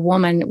 a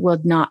woman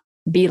would not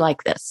be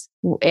like this.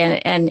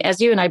 And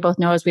as you and I both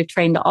know, as we've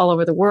trained all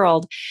over the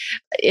world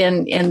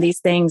in these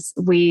things,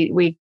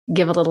 we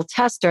give a little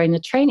test during the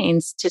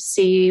trainings to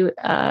see,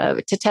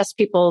 to test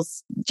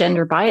people's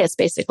gender bias,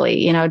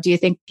 basically. Do you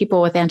think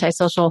people with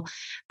antisocial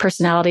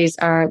personalities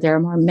there are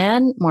more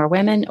men, more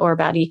women, or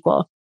about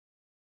equal?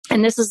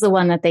 And this is the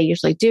one that they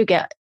usually do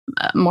get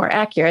more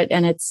accurate.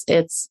 And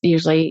it's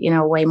usually,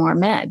 way more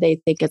men. They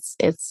think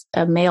it's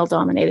a male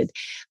dominated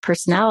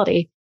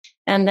personality.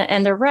 And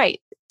they're right.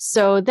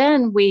 So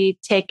then we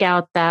take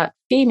out that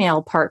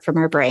female part from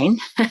our brain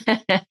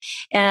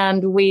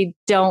and we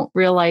don't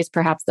realize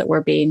perhaps that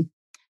we're being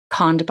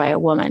conned by a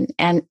woman.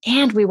 And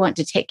we want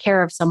to take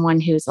care of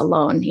someone who's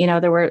alone.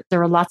 There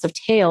were lots of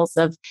tales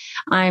of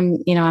I'm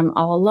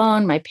all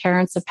alone. My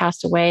parents have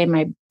passed away.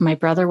 My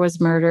brother was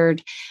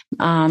murdered.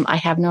 I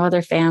have no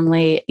other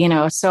family,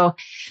 so,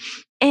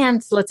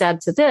 and let's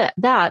add to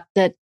that,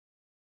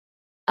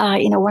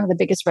 one of the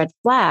biggest red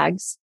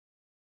flags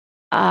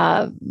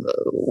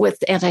with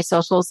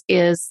antisocials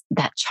is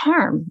that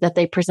charm that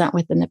they present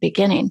with in the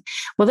beginning.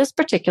 Well, this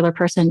particular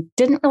person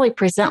didn't really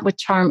present with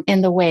charm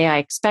in the way I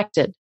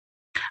expected.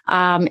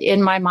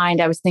 In my mind,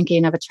 I was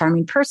thinking of a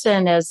charming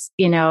person as,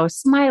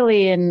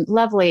 smiley and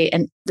lovely.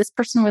 And this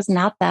person was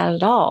not that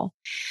at all.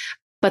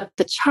 But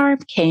the charm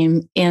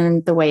came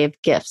in the way of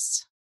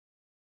gifts,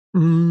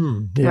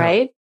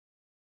 right?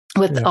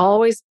 With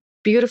always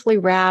beautifully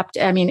wrapped.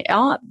 I mean,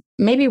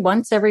 maybe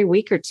once every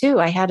week or two,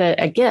 I had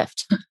a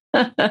gift.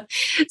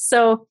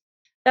 So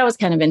that was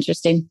kind of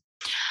interesting.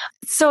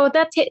 So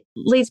that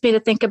leads me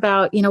to think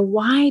about,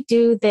 why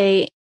do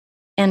they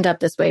end up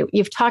this way?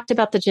 You've talked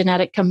about the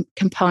genetic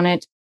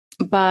component,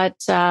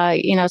 but,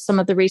 some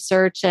of the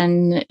research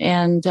and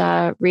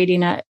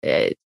reading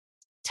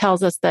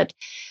tells us that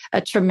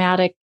a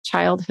traumatic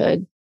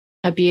childhood,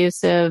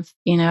 abusive,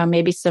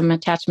 maybe some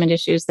attachment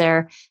issues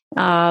there.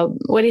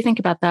 What do you think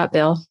about that,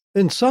 Bill?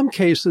 In some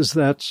cases,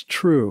 that's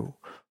true.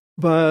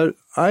 But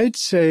I'd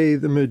say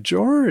the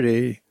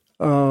majority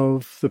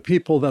of the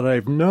people that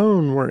I've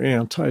known were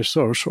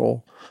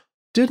antisocial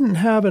didn't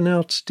have an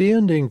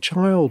outstanding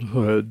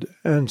childhood.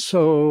 And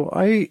so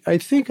I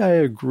think I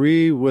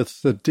agree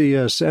with the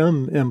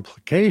DSM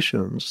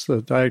implications,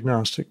 the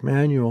diagnostic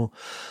manual,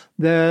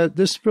 that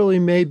this really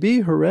may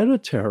be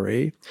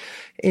hereditary.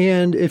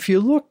 And if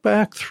you look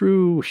back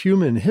through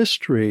human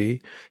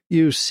history,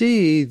 you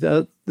see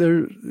that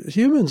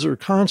humans are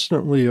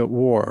constantly at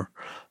war.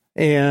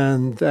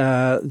 And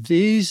that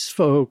these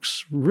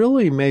folks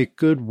really make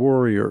good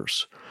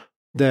warriors,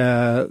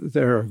 that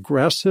they're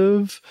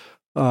aggressive,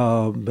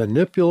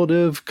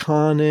 manipulative,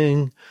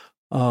 conning,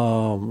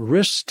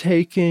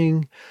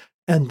 risk-taking,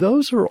 and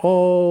those are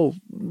all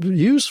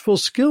useful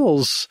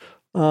skills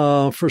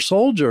for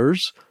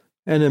soldiers.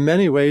 And in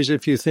many ways,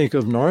 if you think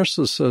of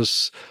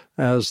narcissists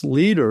as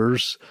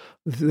leaders,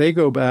 they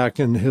go back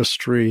in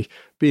history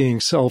being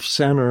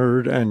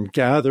self-centered and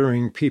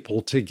gathering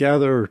people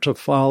together to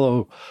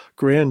follow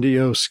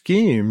grandiose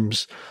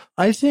schemes.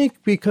 I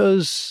think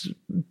because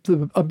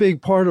a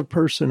big part of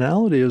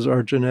personality is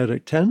our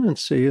genetic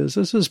tendency,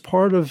 this is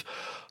part of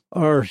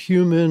our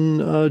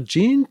human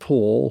gene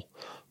pool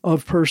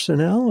of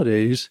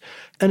personalities,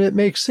 and it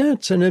makes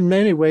sense. And in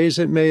many ways,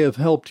 it may have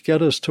helped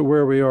get us to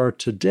where we are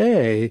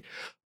today.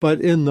 But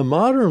in the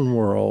modern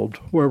world,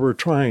 where we're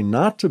trying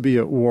not to be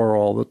at war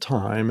all the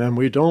time, and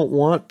we don't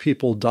want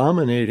people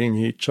dominating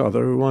each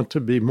other, we want to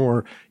be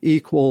more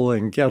equal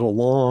and get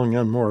along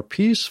and more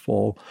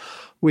peaceful,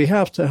 we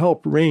have to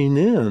help rein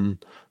in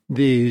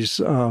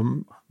these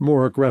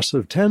more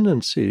aggressive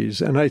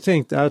tendencies. And I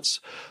think that's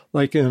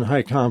like in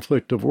high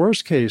conflict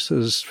divorce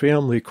cases,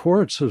 family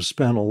courts have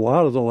spent a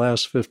lot of the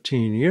last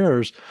 15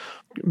 years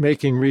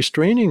making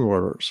restraining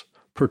orders,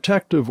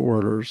 protective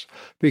orders,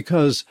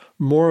 because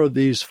more of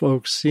these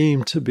folks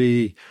seem to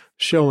be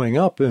showing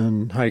up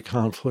in high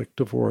conflict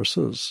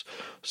divorces.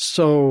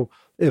 So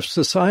if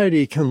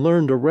society can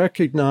learn to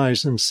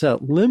recognize and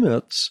set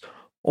limits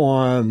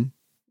on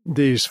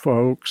these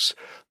folks,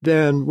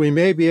 then we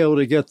may be able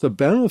to get the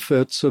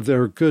benefits of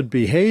their good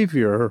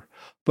behavior,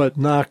 but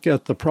not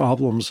get the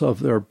problems of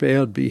their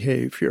bad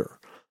behavior.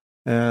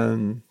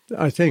 And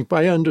I think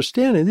by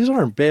understanding these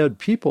aren't bad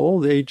people,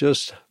 they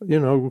just,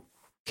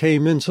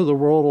 came into the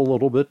world a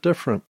little bit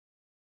different.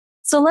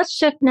 So let's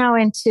shift now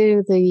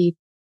into the,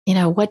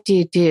 what do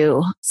you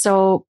do?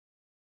 So,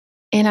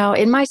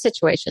 in my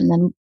situation,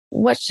 then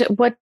what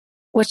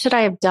should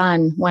I have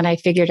done when I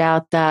figured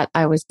out that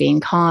I was being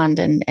conned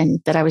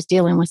and that I was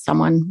dealing with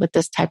someone with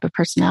this type of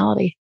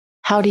personality?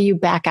 How do you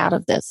back out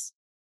of this?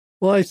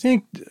 Well, I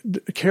think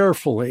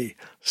carefully.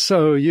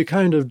 So you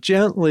kind of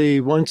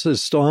gently, once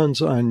it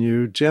dawns on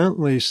you,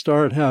 gently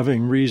start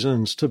having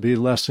reasons to be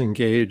less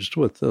engaged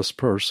with this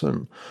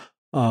person.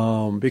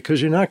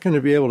 Because you're not going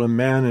to be able to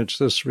manage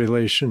this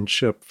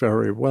relationship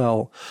very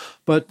well.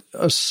 But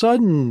a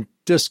sudden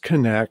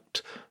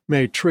disconnect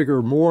may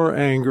trigger more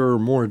anger,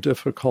 more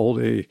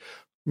difficulty,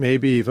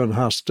 maybe even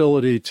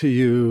hostility to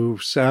you,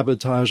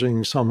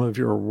 sabotaging some of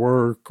your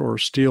work or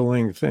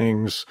stealing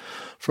things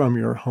from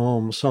your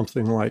home,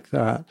 something like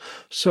that.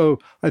 So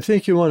I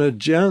think you want to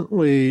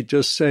gently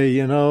just say,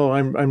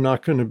 I'm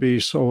not going to be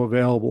so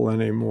available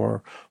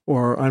anymore,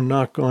 or I'm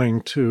not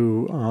going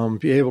to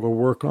be able to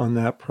work on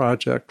that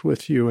project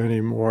with you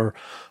anymore.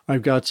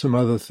 I've got some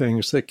other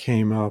things that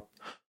came up.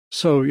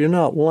 So you're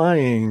not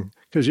lying,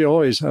 because you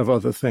always have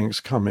other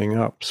things coming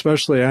up.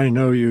 Especially, I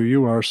know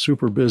you are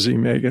super busy,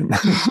 Megan.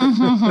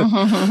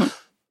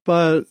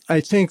 But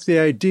I think the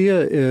idea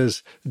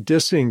is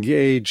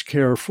disengage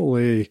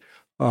carefully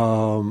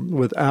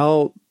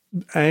without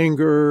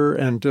anger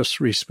and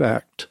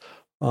disrespect.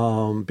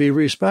 Be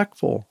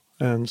respectful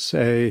and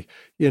say,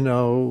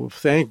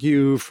 thank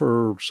you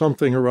for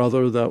something or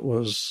other that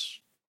was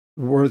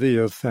worthy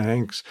of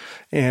thanks.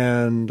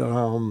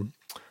 And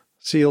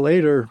see you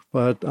later,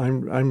 but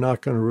I'm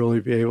not going to really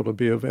be able to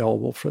be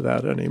available for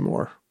that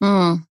anymore.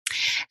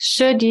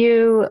 Should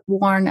you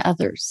warn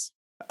others?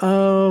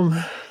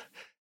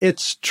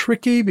 It's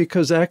tricky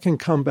because that can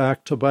come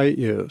back to bite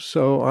you.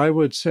 So I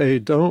would say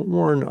don't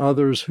warn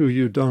others who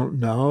you don't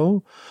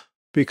know,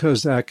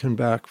 because that can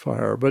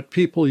backfire. But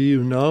people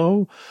you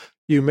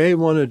may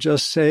want to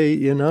just say,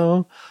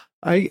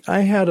 I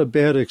had a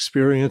bad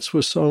experience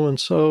with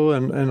so-and-so,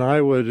 and I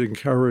would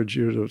encourage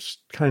you to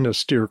kind of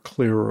steer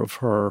clear of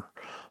her.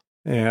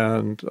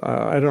 And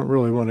I don't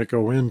really want to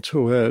go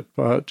into it,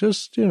 but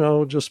just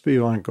be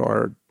on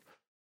guard.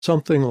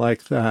 Something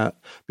like that.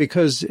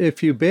 Because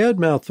if you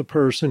badmouth the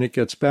person, it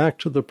gets back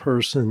to the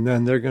person,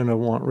 then they're going to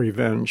want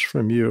revenge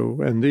from you.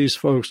 And these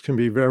folks can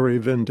be very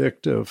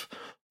vindictive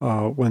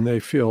when they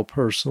feel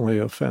personally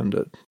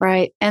offended.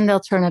 Right. And they'll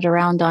turn it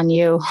around on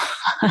you.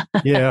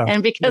 Yeah.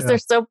 And because they're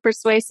so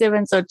persuasive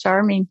and so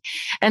charming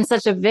and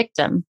such a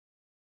victim.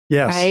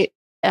 Yes. Right.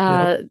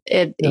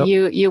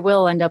 You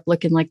will end up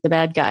looking like the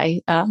bad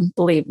guy.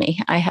 Believe me,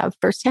 I have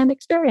firsthand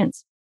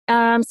experience.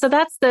 So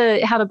that's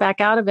how to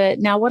back out of it.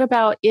 Now, what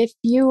about if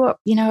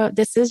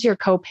this is your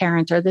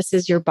co-parent, or this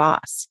is your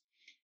boss,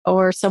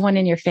 or someone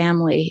in your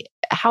family?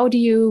 How do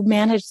you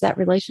manage that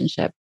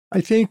relationship? I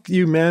think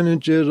you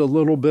manage it a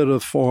little bit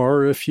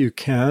afar if you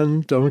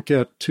can. Don't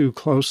get too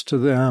close to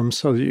them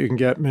so that you can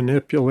get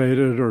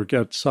manipulated or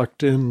get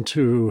sucked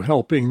into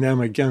helping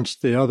them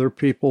against the other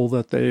people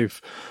that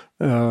they've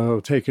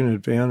taken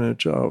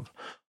advantage of.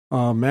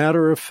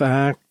 Matter of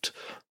fact,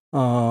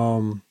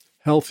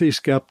 healthy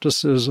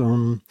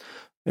skepticism.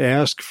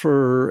 Ask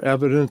for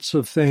evidence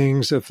of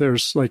things. If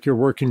there's, like, you're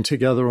working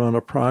together on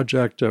a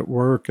project at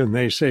work and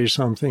they say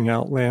something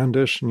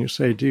outlandish and you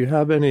say, do you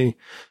have any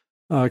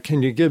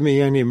can you give me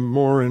any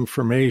more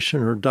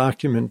information or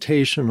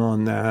documentation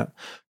on that?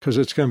 Because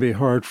it's going to be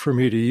hard for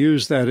me to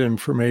use that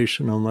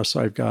information unless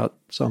I've got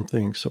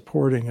something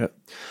supporting it.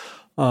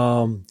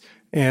 And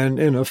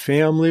in a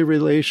family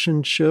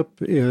relationship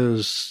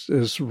is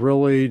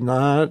really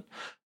not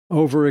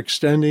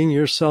overextending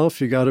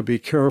yourself. You got to be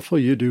careful.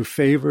 You do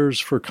favors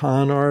for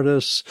con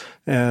artists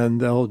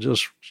and they'll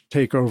just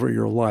take over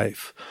your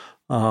life.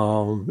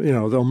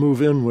 They'll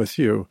move in with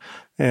you,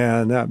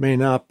 and that may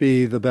not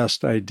be the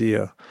best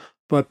idea.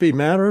 But be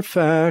matter of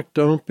fact,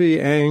 don't be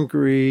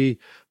angry,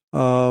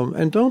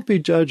 and don't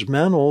be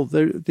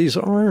judgmental. These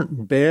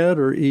aren't bad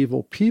or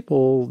evil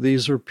people.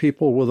 These are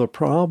people with a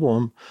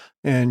problem,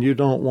 and you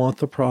don't want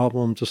the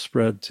problem to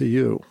spread to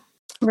you.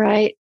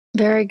 Right.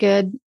 Very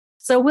good.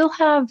 So we'll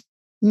have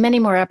many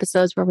more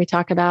episodes where we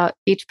talk about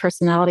each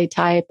personality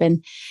type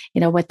and,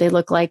 what they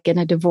look like in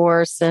a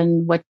divorce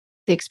and what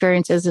the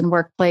experiences in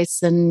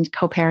workplace and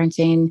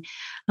co-parenting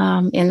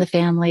in the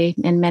family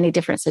in many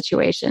different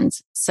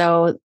situations.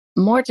 So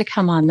more to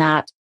come on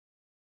that.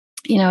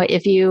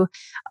 If you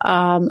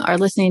are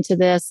listening to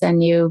this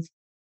and you've,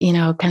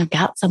 kind of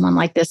got someone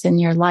like this in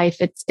your life,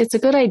 it's a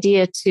good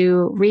idea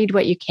to read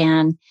what you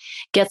can,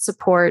 get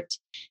support.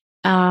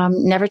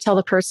 Never tell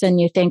the person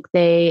you think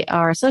they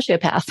are a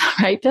sociopath,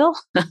 right, Bill?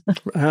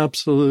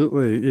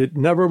 Absolutely. You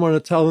never want to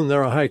tell them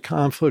they're a high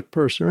conflict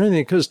person or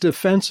anything, because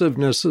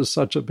defensiveness is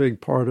such a big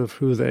part of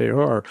who they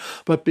are.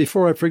 But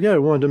before I forget, I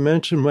wanted to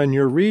mention, when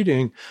you're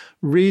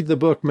read the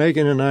book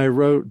Megan and I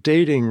wrote,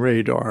 Dating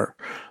Radar,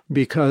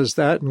 because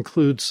that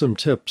includes some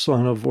tips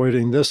on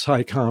avoiding this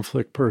high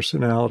conflict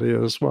personality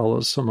as well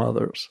as some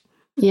others.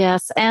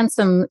 Yes, and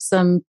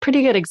some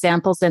pretty good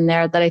examples in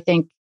there that I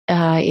think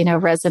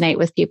resonate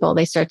with people.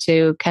 They start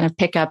to kind of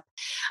pick up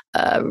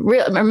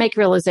or make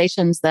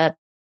realizations that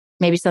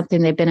maybe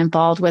something they've been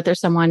involved with or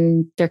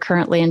someone they're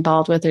currently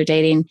involved with or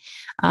dating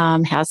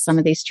has some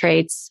of these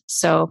traits.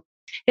 So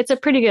it's a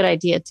pretty good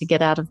idea to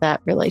get out of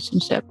that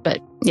relationship.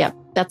 But yeah,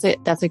 that's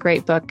a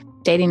great book,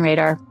 Dating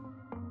Radar.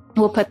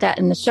 We'll put that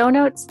in the show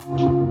notes.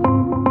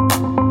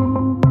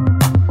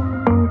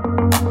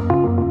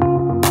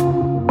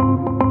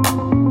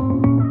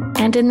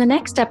 And in the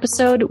next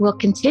episode, we'll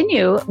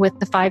continue with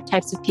the 5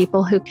 types of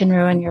people who can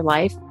ruin your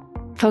life,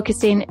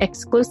 focusing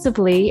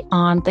exclusively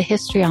on the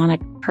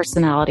histrionic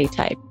personality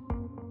type.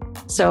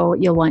 So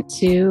you'll want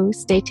to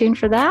stay tuned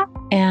for that.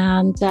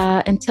 And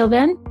until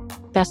then,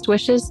 best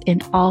wishes in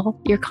all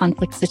your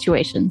conflict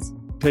situations.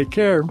 Take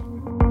care.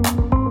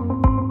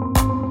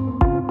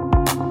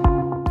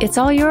 It's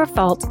All Your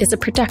Fault is a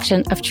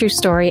production of True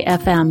Story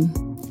FM.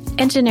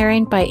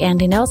 Engineering by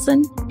Andy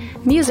Nelson.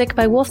 Music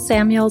by Wolf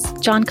Samuels,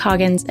 John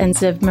Coggins, and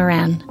Ziv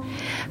Moran.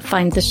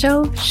 Find the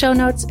show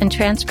notes, and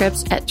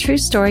transcripts at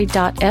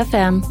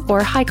truestory.fm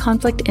or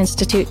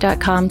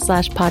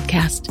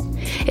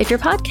highconflictinstitute.com/podcast. If your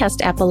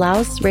podcast app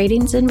allows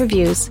ratings and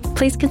reviews,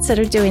 please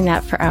consider doing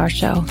that for our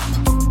show.